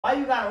Why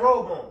you got a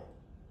robe on?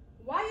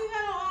 Why you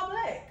got on all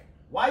black?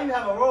 Why you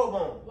have a robe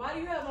on? Why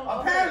do you have on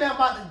all Apparently black?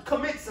 I'm about to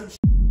commit some shit.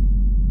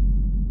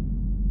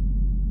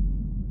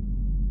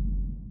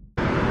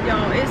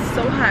 Y'all, it's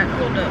so hot.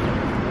 Hold up.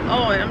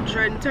 Oh, and I'm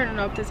dreading turning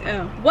off this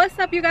air. What's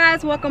up, you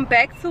guys? Welcome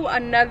back to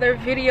another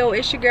video.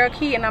 It's your girl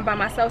Key and I'm by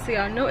myself, so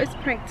y'all know it's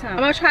prank time.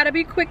 I'm gonna try to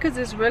be quick because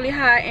it's really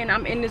hot and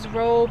I'm in this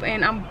robe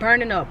and I'm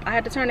burning up. I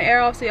had to turn the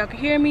air off so y'all can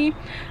hear me.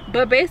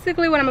 But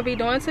basically what I'm gonna be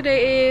doing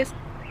today is,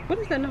 what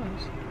is that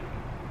noise?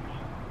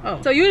 Oh,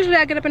 so usually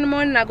I get up in the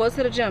morning and I go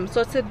to the gym.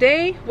 So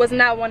today was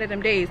not one of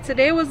them days.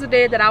 Today was the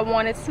day that I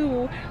wanted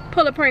to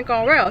pull a prank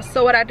on Rell.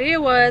 So what I did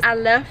was I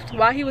left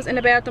while he was in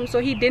the bathroom so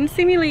he didn't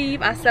see me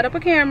leave. I set up a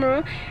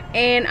camera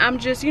and I'm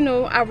just, you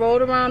know, I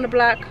rolled around the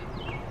block.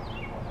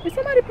 Is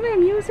somebody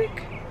playing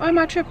music? Or am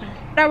I tripping?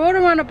 I rode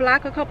around the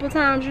block a couple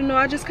times, you know.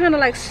 I just kind of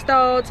like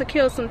stalled to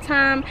kill some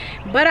time.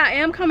 But I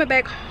am coming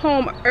back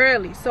home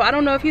early. So I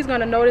don't know if he's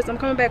going to notice. I'm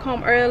coming back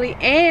home early.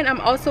 And I'm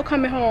also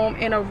coming home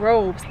in a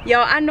robe.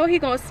 Y'all, I know he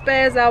going to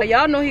spaz out.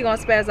 Y'all know he going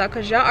to spaz out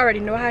because y'all already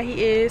know how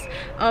he is.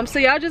 So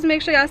y'all just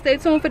make sure y'all stay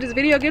tuned for this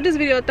video. Give this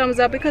video a thumbs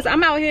up because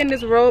I'm out here in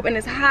this robe and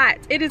it's hot.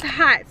 It is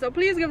hot. So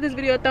please give this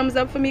video a thumbs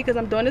up for me because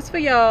I'm doing this for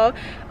y'all.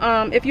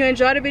 If you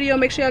enjoyed the video,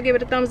 make sure y'all give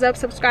it a thumbs up.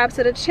 Subscribe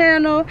to the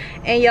channel.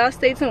 And y'all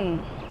stay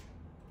tuned.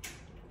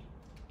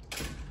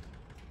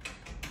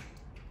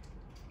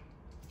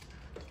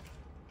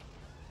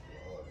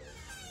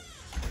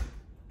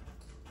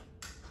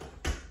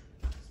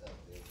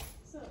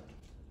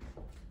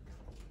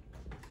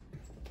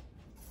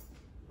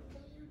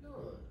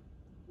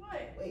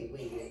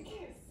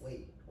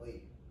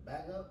 Wait.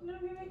 Back up. You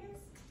don't hear me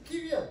kiss?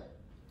 Keep you.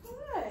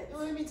 What? You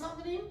don't hear me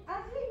talking to you?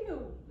 I hear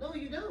you. No,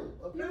 you don't.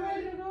 You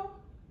ready to go?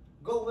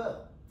 Go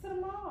well. To the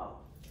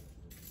mall.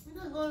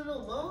 You're not going to no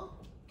mall.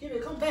 Keep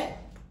it. Come back.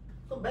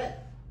 Come back.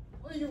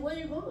 Where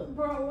you going?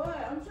 Bro, what?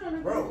 I'm trying to...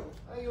 Bro.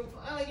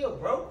 I like your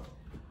bro.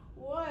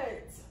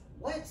 What?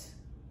 What?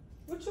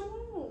 What you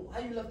want? How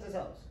you left this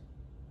house?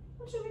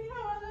 What you mean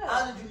how I left?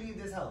 How did you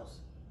leave this house?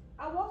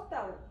 I walked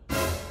out.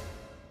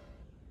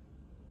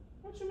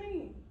 What you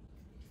mean?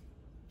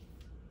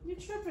 You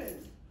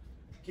tripping.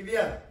 Keep it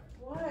up.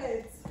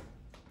 What?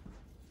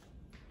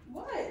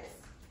 What?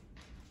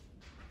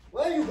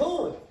 Where are you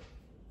going?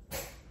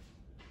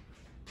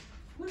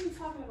 What are you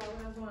talking about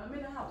when I'm going? I'm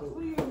in the house. Dude.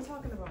 What are you even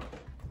talking about?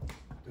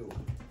 Dude.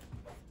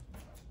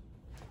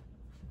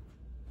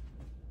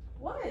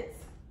 What?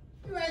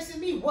 You asking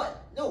me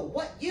what? No,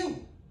 what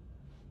you?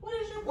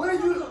 What is your What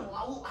did you?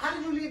 problem? How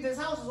did you leave this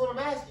house is what I'm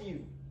asking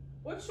you.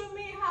 What you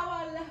mean how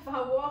I left?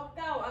 I walked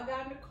out. I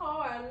got in the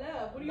car. I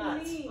left. What do you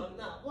mean? I'm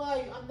not.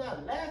 Why? I'm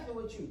not laughing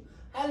with you.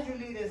 How did you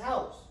leave this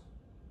house?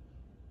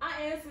 I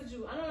answered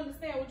you. I don't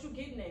understand what you're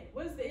getting at.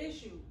 What is the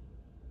issue?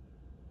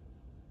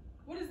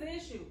 What is the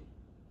issue?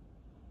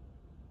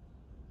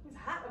 It's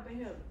hot up in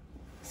here.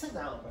 Sit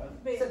down, bro.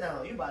 Babe. Sit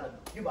down. You about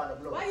to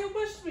blow. Why you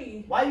push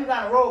me? Why you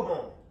got a robe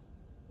on?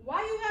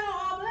 Why you got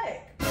on all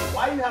black?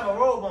 Why you have a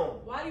robe on?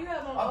 Why do you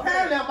have on all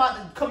Apparently black? I'm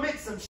about to commit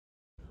some shit.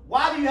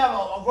 Why do you have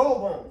a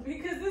robe on?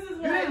 Because this is You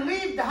what didn't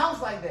leave the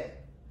house like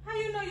that. How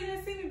you know you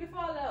didn't see me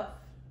before I left?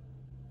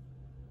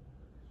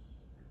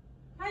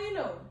 How you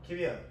know? Keep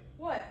it up.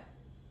 What?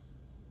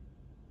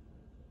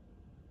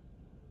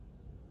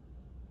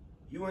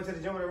 You went to the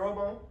gym with a robe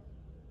on?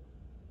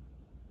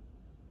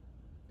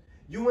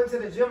 You went to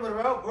the gym with a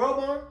robe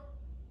on?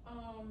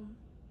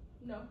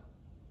 No.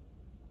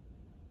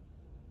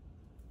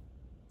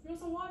 You want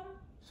some water?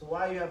 So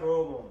why you have a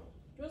robe on?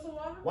 You want some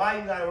water? Why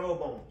you got a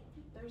robe on?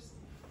 I'm thirsty.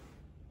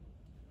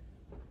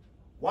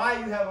 Why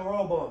you have a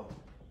robe on?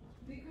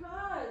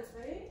 Because,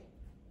 right?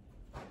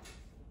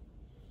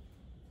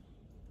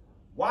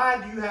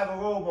 Why do you have a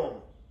robe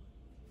on?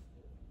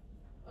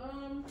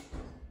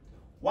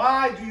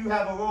 Why do you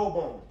have a robe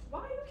on?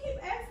 Why you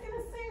keep asking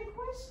the same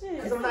question?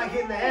 Because I'm not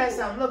getting the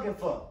answer I'm looking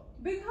for.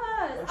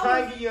 Because I'm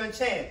trying to give you a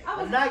chance.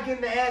 I'm not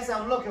getting the answer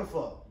I'm looking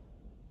for.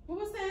 What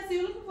was the answer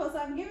you're looking for so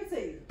I can give it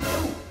to you?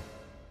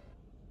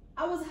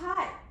 I was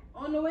hot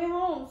on the way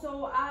home,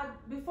 so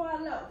before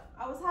I left.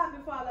 I was hot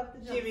before I left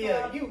the gym. Give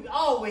me you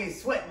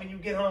always sweat when you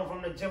get home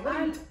from the gym.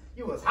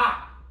 You was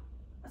hot.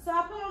 So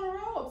I put on a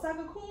robe so I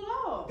could cool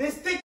off. This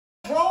thick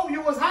robe,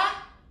 you was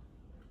hot?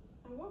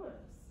 I was.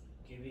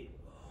 Give it. You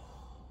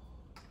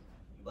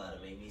about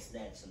to make me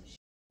snatch some shit.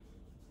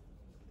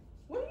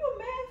 What are you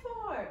mad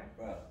for?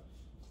 Bro.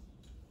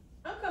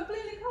 I'm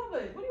completely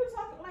covered. What are you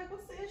talking like?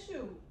 What's the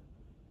issue?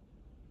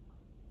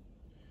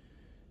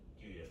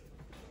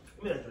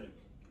 Give me that drink.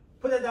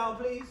 Put that down,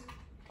 please.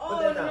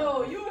 Oh that down.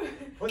 no, you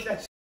Put that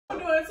shit. you're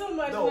doing too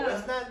much No, now.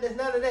 it's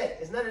none of that.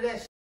 It's none of that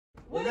shit.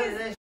 What none is of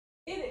that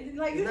shit. it?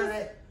 Like It's you none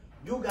just of that.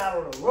 You got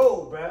on a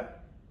robe, bruh.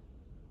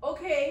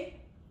 okay.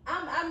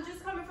 I'm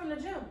just coming from the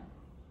gym.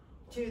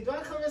 Gee, do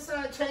I come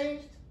inside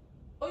changed?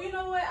 Oh, you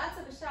know what? I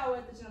took a shower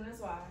at the gym.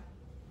 That's why.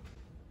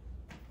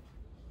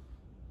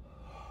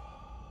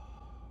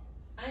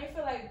 I ain't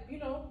feel like, you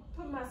know,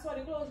 putting my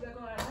sweaty clothes back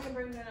on. I ain't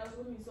bringing that else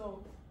with me,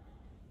 so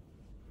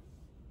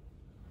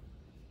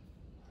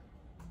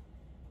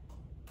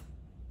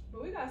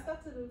But we We got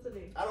stuff to do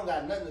today. I don't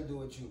got nothing to do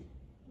with you.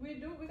 We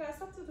do. We got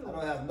stuff to do. I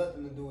don't have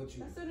nothing to do with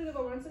you. I still need to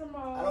go run to the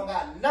mall. I don't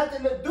got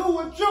nothing to do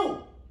with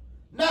you.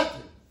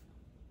 Nothing.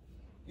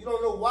 You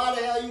don't know why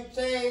the hell you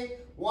saying,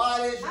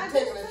 why is you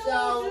taking a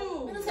shower.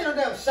 You didn't take no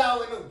damn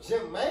shower in no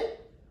gym, man.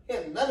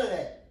 Hear none of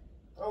that.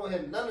 I don't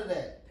hear none of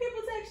that.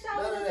 People take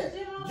showers in the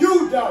gym all the You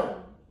time. don't.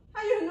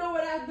 How you know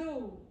what I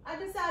do? I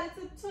decided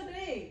to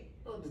today.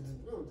 You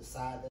don't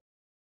decide that.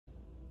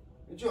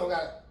 But you don't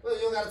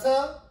got a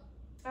tub?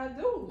 I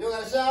do. You don't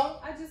got a shower?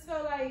 I just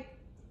felt like,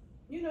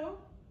 you know.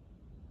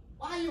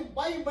 Why you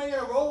bringing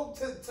a robe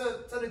to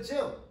the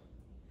gym?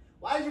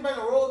 Why did you bring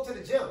a robe to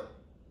the gym?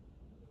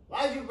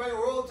 Why did you bring a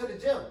robe to the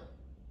gym?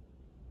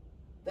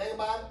 Think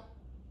about it.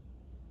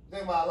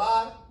 Think about a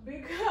lie.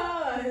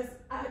 Because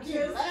I keep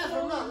just laughing.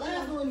 I'm not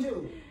laughing with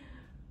you.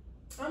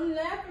 I'm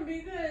laughing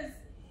because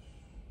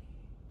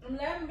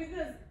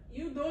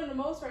you doing the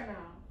most right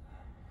now.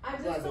 I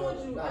just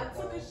told you I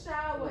took a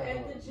shower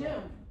at the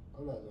gym.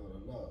 I'm not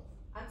doing enough.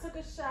 I took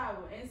a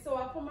shower, and so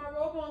I put my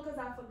robe on because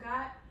I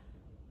forgot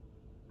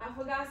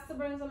to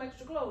bring some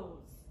extra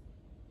clothes.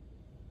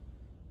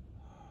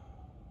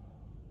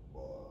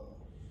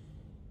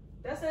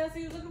 That's the answer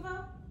you was looking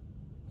for?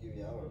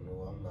 Yeah, I don't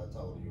know. I'm not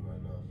talking to you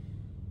right now.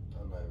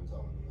 I'm not even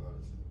talking to you,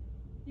 honestly.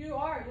 You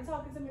are. You're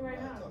talking to me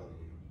right now. I'm not talking to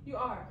you. You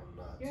are. I'm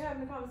not. You're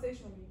having a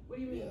conversation with me. What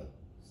do you mean? Yeah,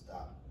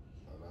 stop.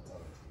 I'm not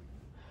talking to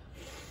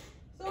you.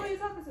 So who are you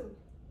talking to?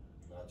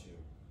 Not you.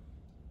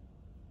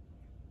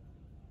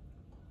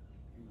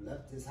 You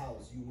left this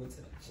house. You went to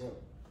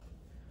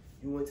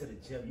the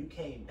gym. You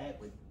came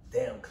back with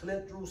damn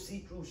clip-through,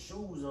 see-through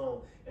shoes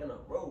on and a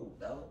robe,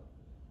 dog.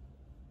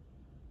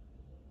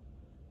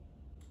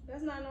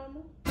 That's not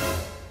normal. Do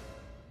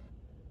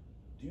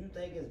you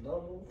think it's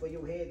normal for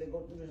your head to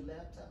go through this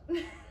laptop?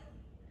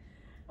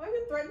 Why are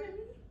you threatening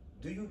me?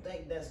 Do you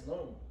think that's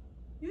normal?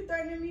 You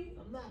threatening me?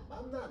 I'm not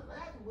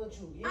laughing with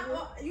you.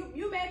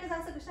 You mad because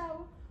I took a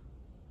shower?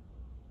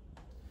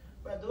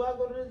 But do I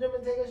go to the gym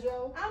and take a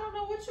shower? I don't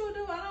know what you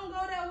do. I don't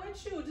go there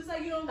with you. Just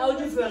like you don't go. How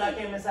would you feel like I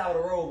came inside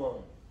with a robe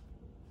on?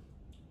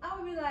 I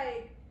would be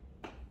like,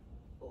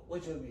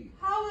 what you be?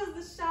 How was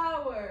the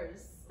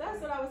showers? That's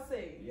what I would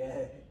say.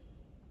 Yeah.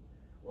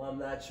 Well, I'm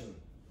not you.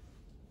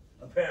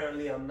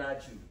 Apparently, I'm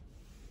not you.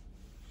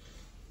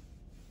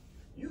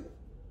 You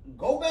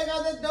go back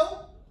out that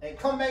door and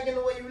come back in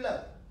the way you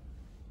left.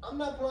 I'm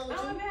not playing with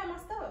you. I don't even have my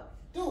stuff.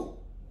 Dude,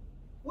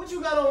 what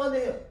you got on under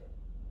here?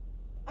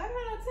 I got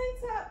a tank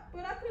top,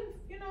 but I couldn't,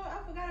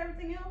 I forgot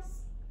everything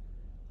else.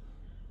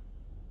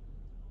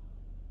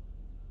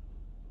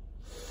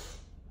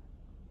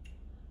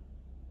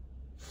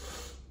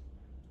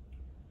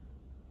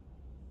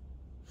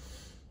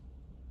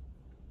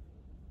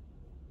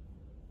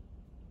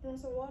 You want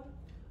some water?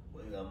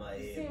 Well, you got my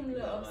head. You seem a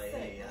little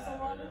upset. Want some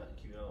water?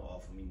 You don't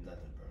offer me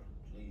nothing, bro.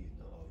 Please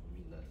don't offer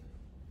me nothing.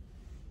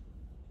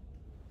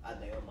 I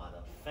think I'm about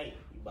to faint.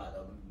 You about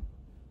to...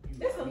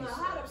 It's a little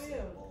hot up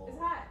here. It's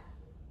hot.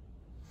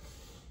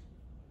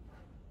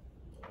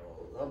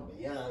 Oh, I'm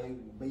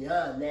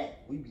beyond that.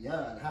 We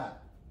beyond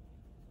hot.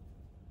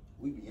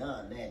 We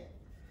beyond that.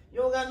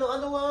 You don't got no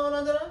underwear on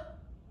under there?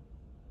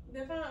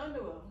 They're fine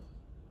underwear.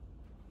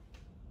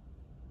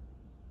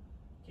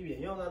 You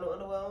don't got no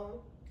underwear on?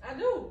 I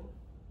do.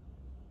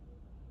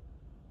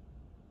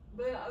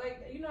 But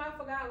I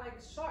forgot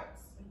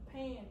shorts and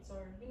pants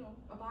or,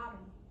 a bottom.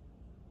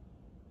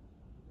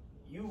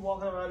 You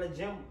walking around the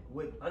gym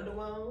with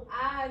underwear on?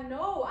 I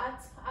know. I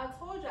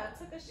told you I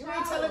took a shower. You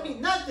ain't telling me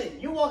nothing.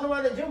 You walking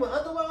around the gym with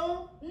underwear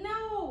on?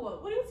 No.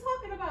 What are you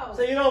talking about?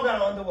 So you don't got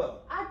no underwear?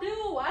 I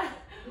do.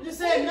 You just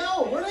said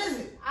no. What is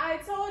it? I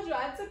told you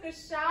I took a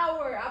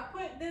shower. I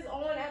put this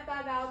on after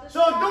I got out the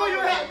so shower. So do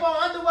you have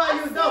on underwear?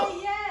 You don't?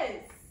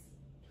 Yes.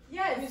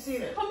 Yes. Let me see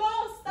that. Come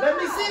on, stop. Let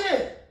me see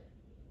that.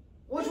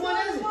 Which one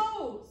is it?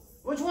 Most.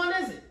 Which one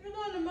is it? You're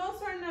doing the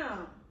most right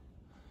now.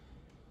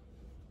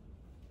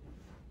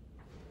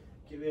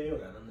 You don't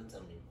got nothing to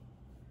tell me.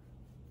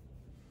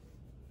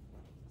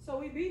 So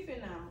we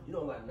beefing now. You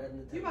don't got nothing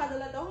to tell me. You about to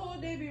let the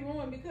whole day be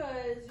ruined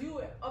because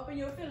you up in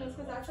your feelings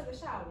because I took a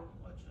shower.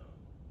 Watch out.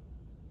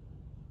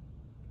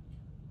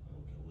 I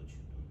don't care what you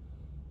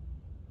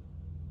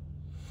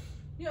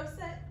do. You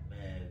upset?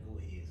 Man, go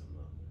ahead, some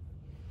more.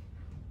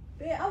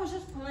 Yeah, I was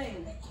just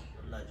playing.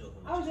 I'm not joking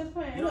with you. I was just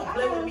playing. You don't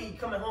play with me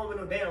coming home with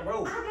no damn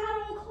robe. I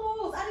got on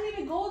clothes. I didn't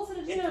even go to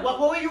the gym.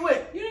 Where you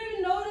went? You didn't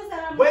even notice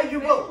that I'm Where'd you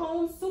go?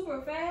 home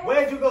super fast.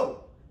 Where'd you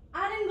go?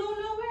 I didn't go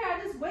nowhere. I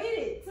just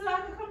waited till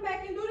I could come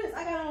back and do this.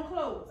 I got on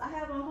clothes. I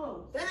have on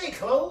clothes. That ain't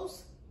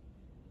clothes.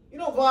 You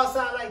don't go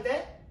outside like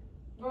that.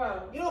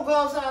 Bro. You don't go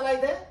outside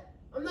like that.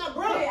 I'm not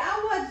broke. Hey, I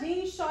wear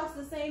jeans, shorts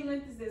the same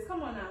length as this.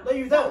 Come on now. No,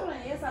 you don't.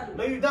 Yes, I do.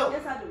 No, you don't.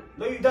 Yes, I do.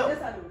 No, you don't.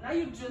 Yes, I do. Now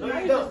you just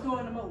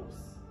doing the most.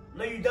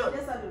 No, you don't.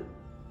 Yes, I do.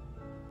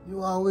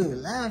 You always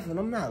laughing.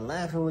 I'm not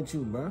laughing with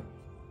you, bro.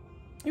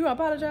 You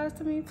apologize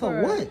to me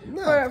for what?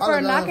 No,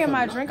 for knocking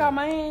my drink out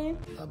my hand?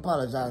 I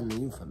apologize to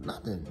you for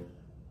nothing.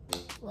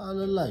 Why I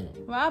look like?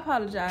 Well, I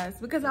apologize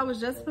because I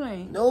was just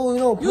playing. No, you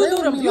don't play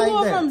with me like that.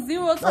 You go from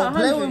 0 to 100. Don't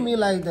play with me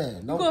like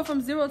that. You go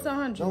from 0 to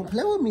 100. Don't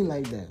play with me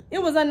like that.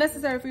 It was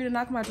unnecessary for you to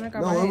knock my drink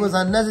out my hand. No, it was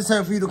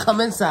unnecessary for you to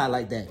come inside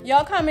like that.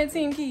 Y'all comment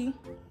Team Key.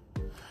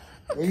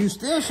 And you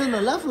still shouldn't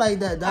have left like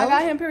that, dog. I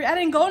got him, period. I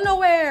didn't go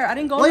nowhere. I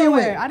didn't go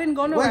nowhere. I didn't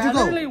go nowhere. Where'd you go?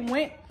 I literally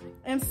went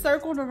and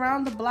circled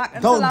around the block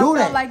until Don't I do felt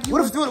that. like you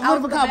What if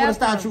a cop would have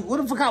stopped you? What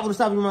if a cop would have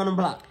stopped you around the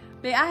block?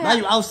 Babe, now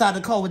you outside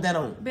the car with that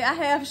on. Babe,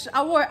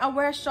 I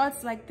wear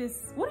shorts like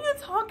this. What are you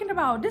talking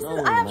about?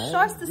 I have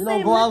shorts the same. You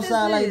don't go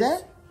outside like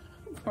that?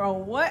 Bro,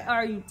 what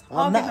are you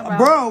talking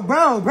about?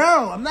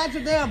 Bro. I'm not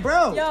your damn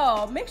bro.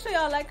 Yo, make sure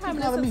y'all like,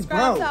 comment, and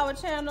subscribe to our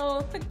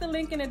channel. Click the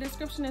link in the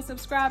description and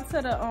subscribe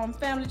to the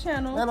family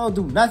channel. I don't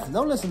do nothing.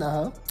 Don't listen to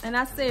her. And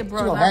I said, bro.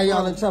 She gonna have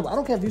y'all in trouble. I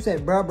don't care if you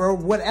said bro,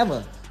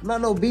 whatever. I'm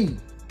not no B.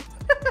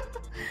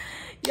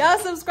 Y'all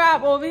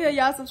subscribe over here.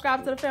 Y'all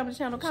subscribe to the family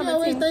channel. Comment. She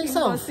always think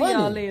something funny. See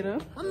y'all later.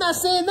 I'm not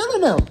saying none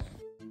of them.